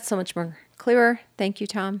 so that's so much more clearer. Thank you,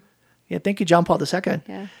 Tom. Yeah, thank you, John Paul II.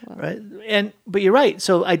 Yeah, well. Right. But you're right.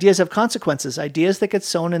 So ideas have consequences. Ideas that get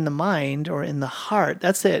sown in the mind or in the heart,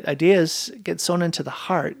 that's it. Ideas get sown into the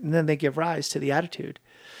heart, and then they give rise to the attitude.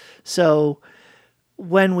 So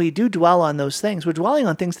when we do dwell on those things, we're dwelling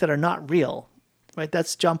on things that are not real, right?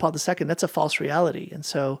 That's John Paul II. That's a false reality. And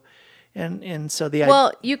so,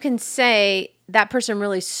 well, you can say that person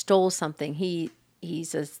really stole something. He's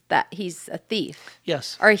a thief.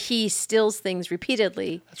 Yes. Or he steals things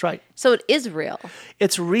repeatedly. That's right. So it is real.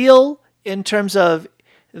 It's real in terms of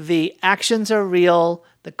the actions are real,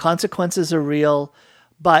 the consequences are real,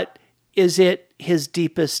 but is it his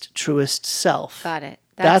deepest, truest self? Got it.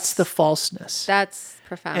 That's the falseness. That's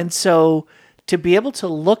profound. And so to be able to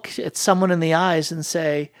look at someone in the eyes and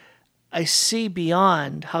say, I see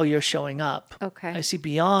beyond how you're showing up. Okay. I see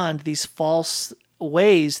beyond these false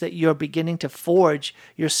ways that you're beginning to forge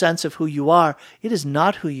your sense of who you are. It is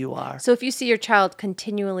not who you are. So if you see your child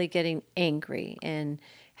continually getting angry and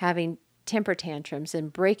having temper tantrums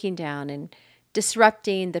and breaking down and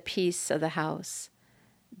disrupting the peace of the house,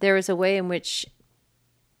 there is a way in which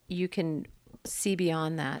you can see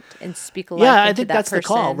beyond that and speak life into that person. Yeah, I think that's the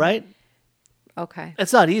call, right? Okay.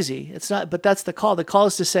 It's not easy. It's not, but that's the call. The call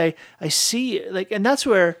is to say, I see, and that's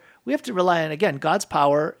where we have to rely on, again, God's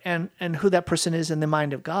power and who that person is in the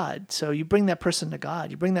mind of God. So you bring that person to God.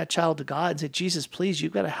 You bring that child to God and say, Jesus, please,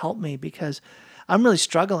 you've got to help me because I'm really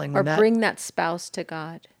struggling. Or bring that spouse to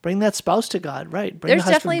God. Bring that spouse to God, right. There's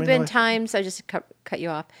definitely been times, I just cut you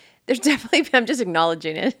off. There's definitely been, I'm just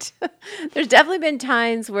acknowledging it. There's definitely been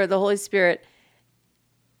times where the Holy Spirit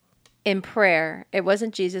in prayer, it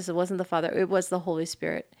wasn't Jesus, it wasn't the Father, it was the Holy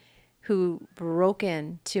Spirit who broke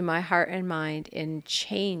into my heart and mind and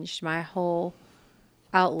changed my whole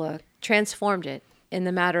outlook, transformed it in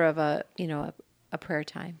the matter of a prayer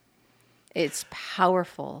time. It's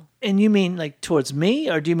powerful. And you mean like towards me,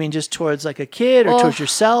 or do you mean just towards like a kid, or towards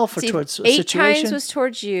yourself, or towards a situation? 8 times was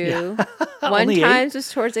towards you. Yeah. One time was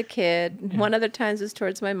towards a kid. Yeah. One other times was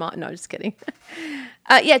towards my mom. No, just kidding.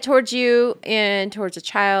 Towards you and towards a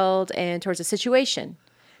child and towards a situation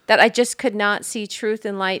that I just could not see truth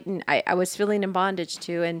and light, and I was feeling in bondage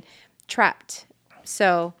to and trapped.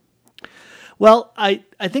 So, well, I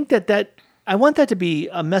think that I want that to be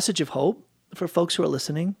a message of hope for folks who are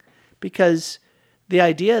listening. Because the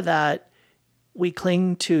idea that we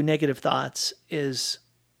cling to negative thoughts is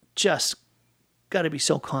just got to be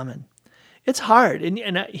so common. It's hard.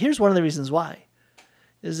 And here's one of the reasons why,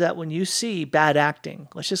 is that when you see bad acting,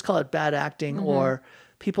 let's just call it bad acting, mm-hmm. or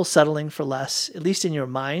people settling for less, at least in your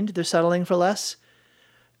mind, they're settling for less.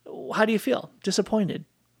 How do you feel? Disappointed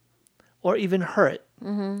or even hurt,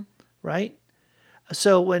 mm-hmm. right?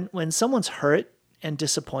 So when someone's hurt and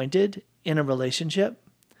disappointed in a relationship,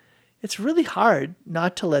 it's really hard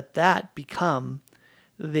not to let that become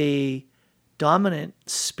the dominant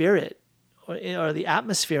spirit or the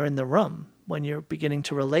atmosphere in the room when you're beginning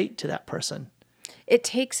to relate to that person. It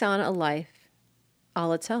takes on a life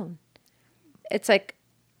all its own. It's like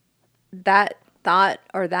that thought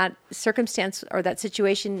or that circumstance or that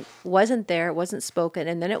situation wasn't there, it wasn't spoken,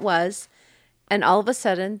 and then it was, and all of a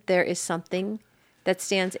sudden there is something that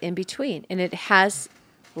stands in between, and it has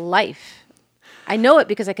life. I know it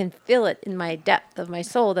because I can feel it in my depth of my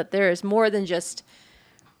soul that there is more than just.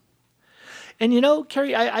 And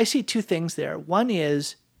Carrie, I see two things there. One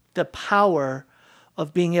is the power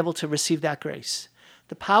of being able to receive that grace.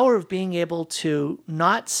 The power of being able to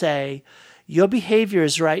not say, your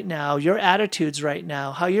behaviors right now, your attitudes right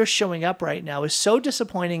now, how you're showing up right now is so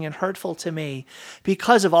disappointing and hurtful to me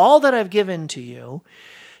because of all that I've given to you,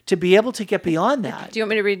 to be able to get beyond that. Do you want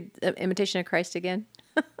me to read Imitation of Christ again?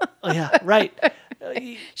 Oh, yeah, right.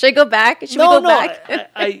 Should I go back? Should No, we go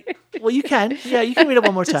back? Well, you can. Yeah, you can read it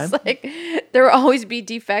one more time. Just like, there will always be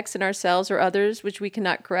defects in ourselves or others which we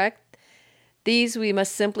cannot correct. These we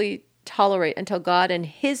must simply tolerate until God and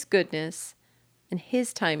His goodness and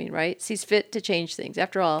His timing, right, sees fit to change things.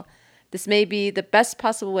 After all, this may be the best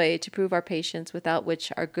possible way to prove our patience, without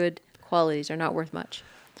which our good qualities are not worth much.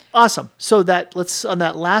 Awesome. So let's on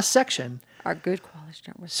that last section. Our good qualities are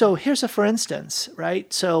not worth So here's a for instance,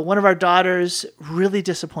 right? So one of our daughters really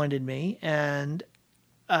disappointed me, and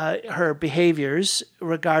her behaviors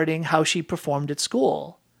regarding how she performed at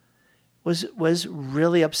school was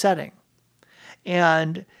really upsetting.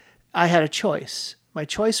 And I had a choice. My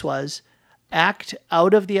choice was act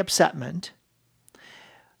out of the upsetment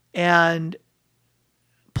and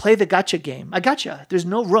play the gotcha game. I gotcha. There's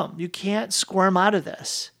no room. You can't squirm out of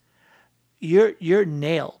this. You're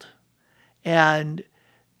nailed. And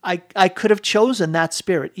I could have chosen that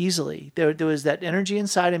spirit easily. There was that energy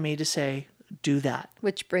inside of me to say, do that.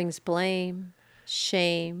 Which brings blame,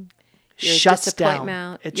 shame, your Shuts down.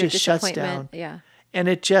 disappointment. It your just shuts down. disappointment. Yeah. And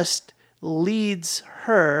it just leads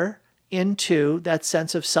her into that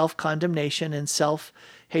sense of self-condemnation and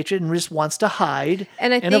self-hatred, and just wants to hide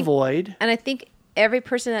and avoid. And I think every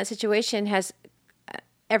person in that situation has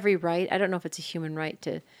every right. I don't know if it's a human right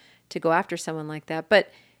to go after someone like that,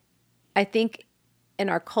 but I think in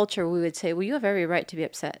our culture we would say, well, you have every right to be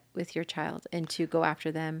upset with your child and to go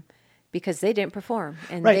after them because they didn't perform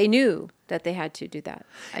and Right. they knew that they had to do that,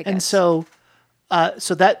 I guess. And so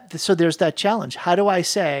there's that challenge. How do I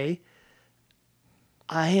say,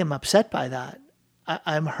 I am upset by that.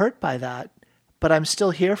 I'm hurt by that, but I'm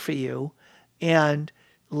still here for you. And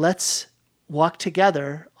let's walk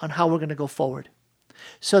together on how we're going to go forward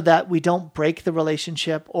so that we don't break the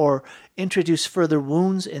relationship or introduce further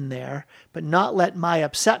wounds in there, but not let my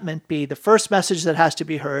upsetment be the first message that has to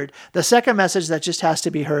be heard, the second message that just has to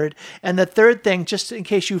be heard, and the third thing, just in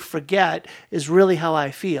case you forget, is really how I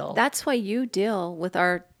feel. That's why you deal with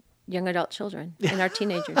our young adult children and our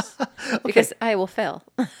teenagers, because I will fail.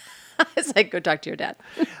 It's like, go talk to your dad.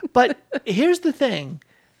 But here's the thing.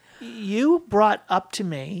 You brought up to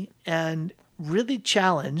me and really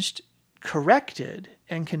challenged, corrected,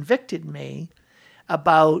 and convicted me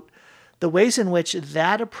about the ways in which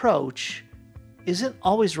that approach isn't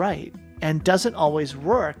always right and doesn't always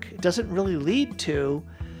work. It doesn't really lead to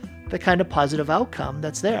the kind of positive outcome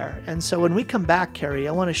that's there. And so when we come back, Carrie,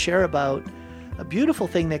 I want to share about a beautiful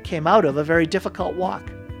thing that came out of a very difficult walk.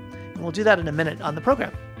 And we'll do that in a minute on the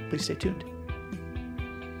program. Please stay tuned.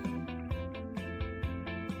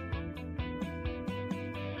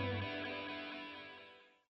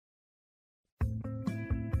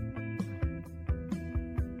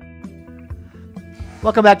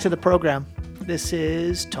 Welcome back to the program. This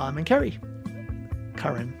is Tom and Carrie.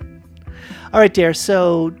 Curran. All right, dear.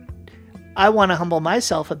 So I want to humble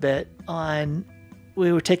myself a bit on,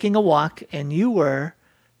 we were taking a walk and you were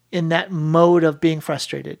in that mode of being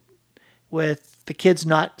frustrated with the kids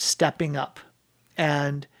not stepping up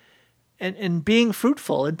and being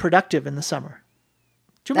fruitful and productive in the summer.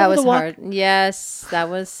 Do you That remember was the walk? hard. Yes, that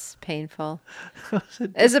was painful.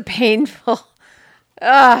 It's a painful.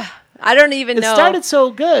 I don't even It know. started so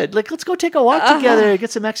good. Like, let's go take a walk together, get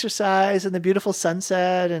some exercise and the beautiful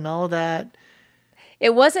sunset and all of that.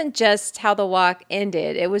 It wasn't just how the walk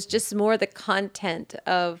ended. It was just more the content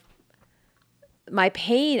of my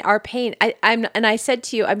pain, our pain. I said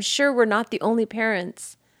to you, I'm sure we're not the only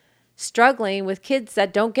parents struggling with kids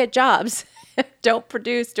that don't get jobs, don't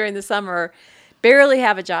produce during the summer, barely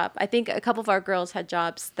have a job. I think a couple of our girls had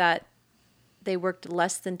jobs that they worked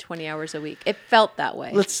less than 20 hours a week. It felt that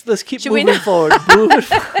way. Let's keep moving forward.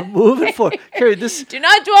 Moving forward. Carrie, this. Do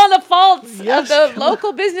not dwell on the faults Yes, of the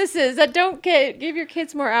local businesses that don't give your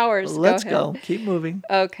kids more hours. Let's go. go. Keep moving.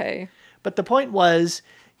 Okay. But the point was,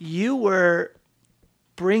 you were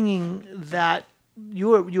bringing that. You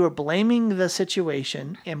were blaming the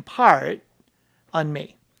situation in part on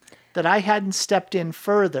me, that I hadn't stepped in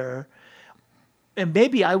further, and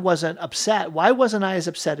maybe I wasn't upset. Why wasn't I as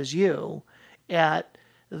upset as you at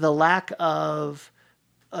the lack of,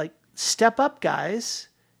 like, step up, guys?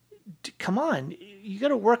 Come on, you got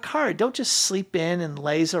to work hard. Don't just sleep in and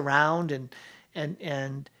laze around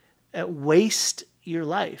and waste your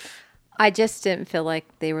life. I just didn't feel like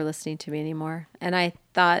they were listening to me anymore. And I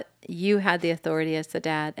thought you had the authority as the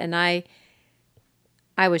dad. And I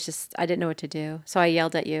didn't know what to do. So I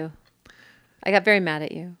yelled at you. I got very mad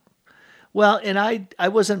at you. Well, and I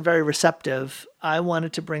wasn't very receptive. I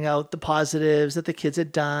wanted to bring out the positives that the kids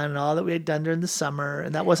had done and all that we had done during the summer,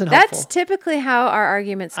 and that wasn't helpful. That's typically how our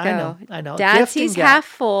arguments go. I know. Dad Gift and sees gap. half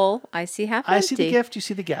full. I see half empty. I see the gift, you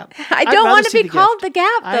see the gap. I I'd don't rather want to see be the called gift. the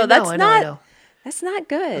gap, I though. know, That's I not. know. That's not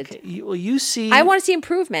good. Okay, you see. I want to see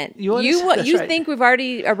improvement. You right. think we've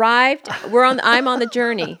already arrived? I'm on the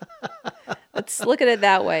journey. Let's look at it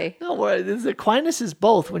that way. No, the Aquinas is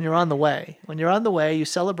both when you're on the way. When you're on the way, you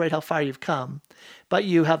celebrate how far you've come, but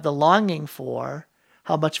you have the longing for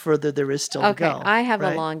how much further there is still to go. Okay, I have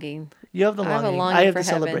right? a longing. You have the longing. I have a longing I have for the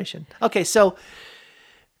heaven. celebration. Okay, so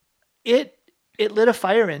it lit a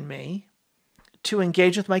fire in me to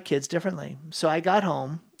engage with my kids differently. So I got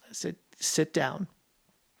home, I said, sit down.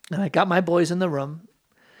 And I got my boys in the room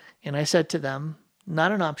and I said to them,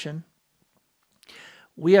 not an option.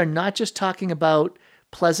 We are not just talking about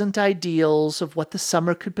pleasant ideals of what the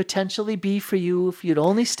summer could potentially be for you if you'd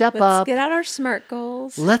only step Let's up. get out our SMART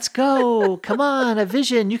goals. Let's go. Come on, a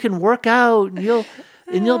vision. You can work out and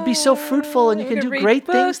you'll be so fruitful and you We can can do read great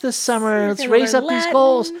things books. this summer. We Let's can raise learn up these Latin.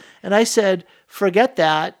 goals. And I said, forget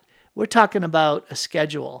that. We're talking about a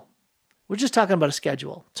schedule. We're just talking about a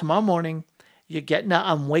schedule. Tomorrow morning,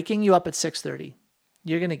 I'm waking you up at 6:30.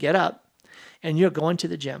 You're going to get up and you're going to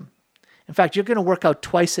the gym. In fact, you're going to work out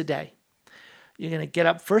twice a day. You're going to get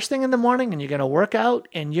up first thing in the morning and you're going to work out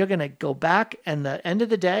and you're going to go back at the end of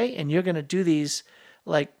the day and you're going to do these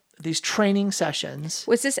training sessions.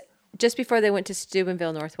 Was this just before they went to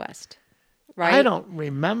Steubenville Northwest? Right? I don't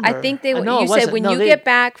remember. I think they. No, You it said wasn't. when No, you get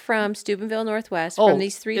back from Steubenville Northwest from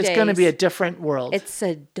these 3 days, it's going to be a different world. It's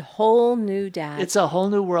a whole new dad. It's a whole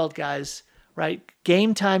new world, guys. Right?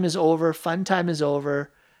 Game time is over. Fun time is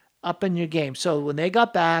over. Up in your game. So when they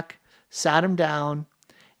got back, sat them down,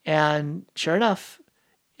 and sure enough,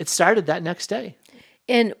 it started that next day.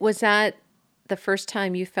 And was that the first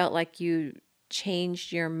time you felt like you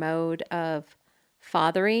changed your mode of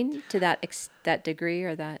fathering to that degree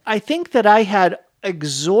or that? I think that I had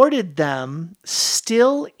exhorted them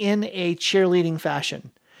still in a cheerleading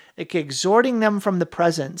fashion, like exhorting them from the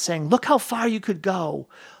present, saying, look how far you could go.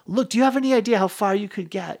 Look, do you have any idea how far you could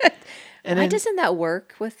get? And Why then doesn't that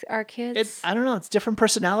work with our kids? I don't know. It's different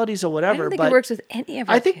personalities or I whatever. don't think but it works with any of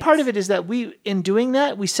our I think kids. part of it is that in doing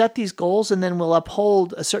that, we set these goals and then we'll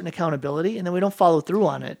uphold a certain accountability and then we don't follow through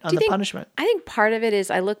on it, on the punishment. I think part of it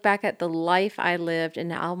is I look back at the life I lived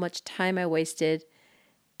and how much time I wasted,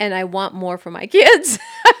 and I want more for my kids.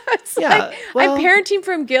 It's like I'm parenting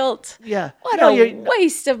from guilt. Yeah. What a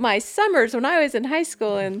waste of my summers when I was in high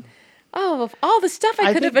school and of all the stuff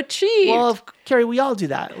I could have achieved. Well, Carrie, we all do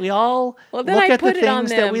that. We all look at the things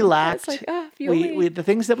that we lacked. It's like, we the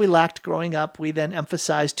things that we lacked growing up, we then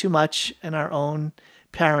emphasize too much in our own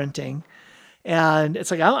parenting. And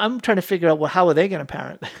it's like, I'm trying to figure out, well, how are they going to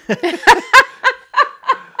parent?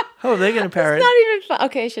 How are they going to parent? It's not even fun.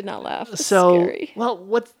 Okay, I should not laugh. It's scary. Well,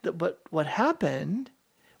 what happened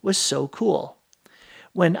was so cool.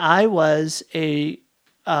 When I was a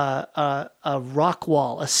rock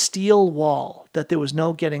wall, a steel wall that there was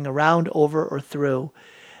no getting around, over, or through,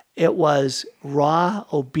 it was raw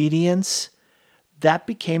obedience. That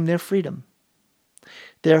became their freedom.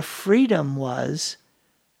 Their freedom was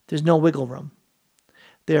there's no wiggle room.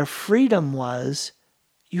 Their freedom was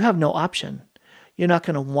you have no option. You're not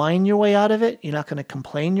going to whine your way out of it. You're not going to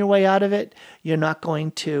complain your way out of it. You're not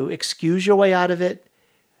going to excuse your way out of it.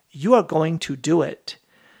 You are going to do it.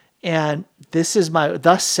 And this is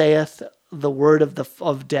thus saith the word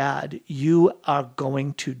of Dad. You are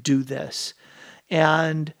going to do this.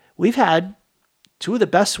 And we've had 2 of the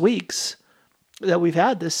best weeks that we've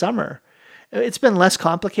had this summer. It's been less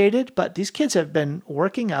complicated, but these kids have been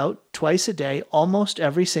working out twice a day, almost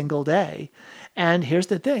every single day. And here's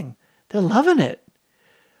the thing. They're loving it.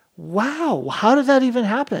 Wow, how did that even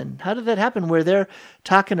happen? How did that happen where they're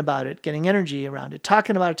talking about it, getting energy around it,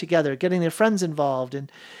 talking about it together, getting their friends involved,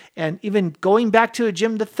 and even going back to a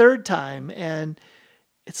gym the 3rd time? And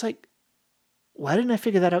it's like, why didn't I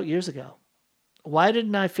figure that out years ago? Why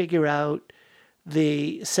didn't I figure out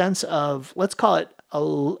the sense of, let's call it a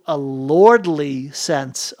lordly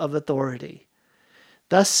sense of authority?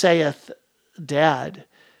 Thus saith Dad,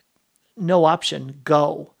 no option,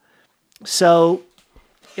 go. So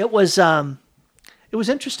it was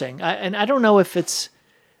interesting. I don't know if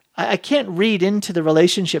I can't read into the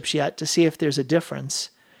relationships yet to see if there's a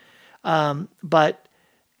difference. But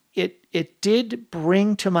it did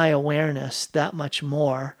bring to my awareness that much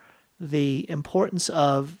more the importance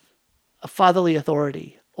of a fatherly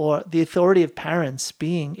authority, or the authority of parents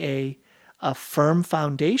being a firm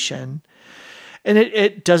foundation. And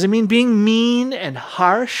it doesn't mean being mean and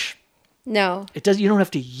harsh. No. It does. You don't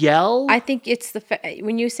have to yell. I think it's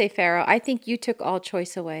when you say Pharaoh, I think you took all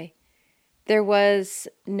choice away. There was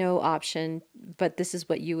no option, but this is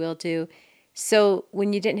what you will do. So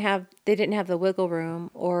when they didn't have the wiggle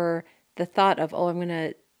room or the thought of, I'm going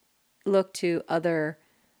to look to other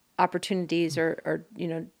opportunities or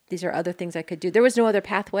these are other things I could do. There was no other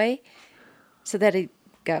pathway, so that it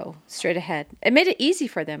go straight ahead. It made it easy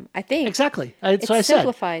for them, I think. Exactly. It's so I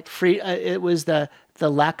simplified. said, it was the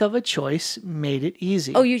lack of a choice made it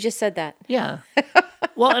easy. Oh, you just said that. Yeah.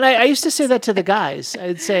 Well, and I used to say that to the guys.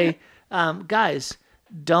 I'd say, guys,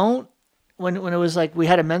 don't, when it was like we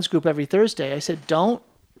had a men's group every Thursday, I said, don't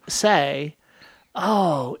say,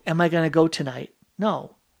 oh, am I going to go tonight?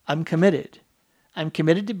 No, I'm committed. I'm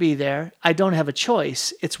committed to be there. I don't have a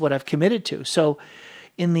choice. It's what I've committed to. So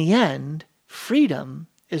in the end, freedom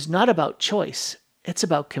is not about choice. It's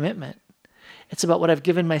about commitment. It's about what I've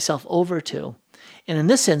given myself over to. And in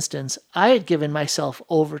this instance, I had given myself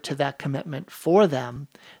over to that commitment for them.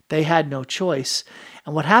 They had no choice.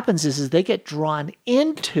 And what happens is they get drawn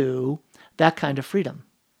into that kind of freedom.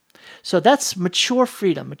 So that's mature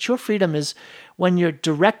freedom. Mature freedom is when you're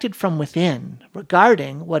directed from within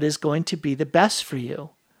regarding what is going to be the best for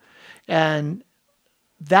you. And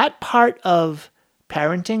that part of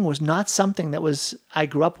parenting was not something that I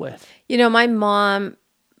grew up with. My mom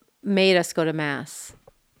made us go to Mass.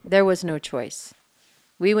 There was no choice.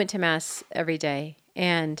 We went to Mass every day,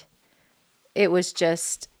 and it was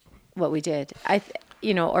just what we did.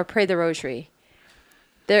 Or pray the Rosary.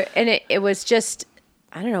 It was just,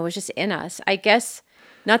 I don't know, it was just in us. I guess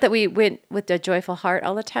not that we went with a joyful heart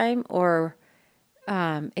all the time or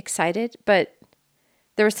excited, but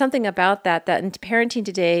there was something about that in parenting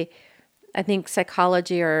today. I think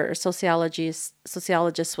psychology or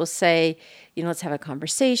sociologists will say, let's have a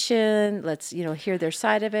conversation. Let's, hear their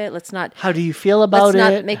side of it. Let's not. How do you feel about it?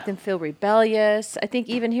 Let's not make them feel rebellious. I think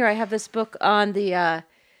even here I have this book on the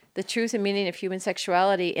truth and meaning of human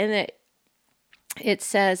sexuality. In it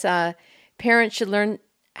says parents should learn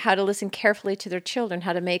how to listen carefully to their children,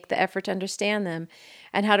 how to make the effort to understand them,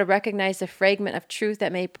 and how to recognize the fragment of truth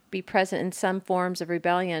that may be present in some forms of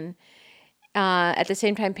rebellion. At the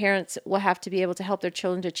same time, parents will have to be able to help their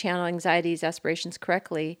children to channel anxieties, aspirations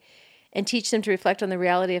correctly, and teach them to reflect on the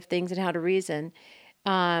reality of things and how to reason,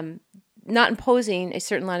 not imposing a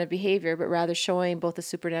certain line of behavior, but rather showing both the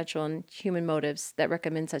supernatural and human motives that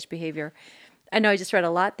recommend such behavior. I know I just read a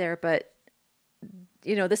lot there, but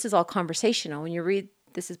this is all conversational. When you read,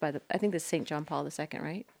 this is I think this is St. John Paul II,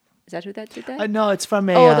 right? Is that who that did that? No, it's from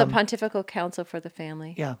the Pontifical Council for the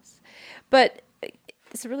Family. Yeah. But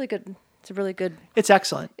it's a really good. It's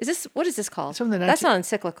excellent. What is this called? Something That's not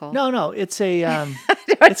encyclical. No. It's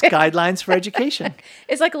it's guidelines for education.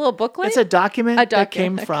 It's like a little booklet? It's a document that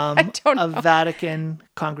came from a Vatican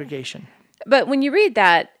congregation. But when you read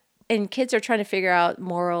that, and kids are trying to figure out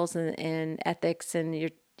morals and ethics, and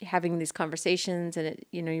you're having these conversations, and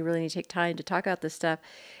you really need to take time to talk about this stuff.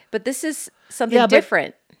 But this is something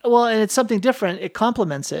different. Well, and it's something different. It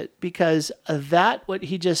complements it because what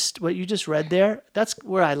you just read there, that's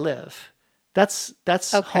where I live. That's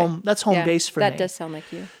okay. Home. That's home base for me. That does sound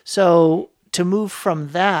like you. So to move from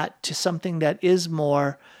that to something that is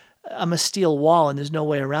more, I'm a steel wall and there's no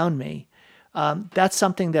way around me. That's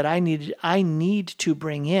something that I need to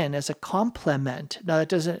bring in as a complement. Now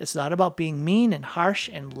it's not about being mean and harsh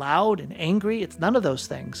and loud and angry. It's none of those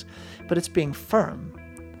things, but it's being firm.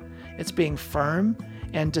 It's being firm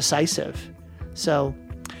and decisive. So,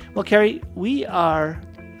 well, Carrie, we are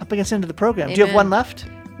up against the end of the program. Amen. Do you have one left?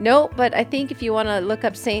 No, but I think if you want to look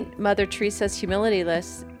up Saint Mother Teresa's humility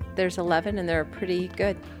list, there's 11 and they're pretty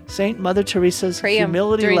good. Saint Mother Teresa's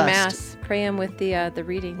humility during list. Mass. Pray them with the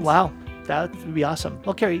readings. Wow, that would be awesome.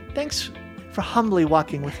 Well, Carrie, thanks for humbly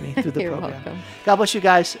walking with me through the You're program. welcome. God bless you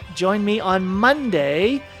guys. Join me on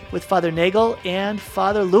Monday with Father Nagel and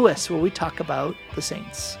Father Lewis, where we talk about the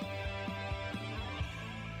saints.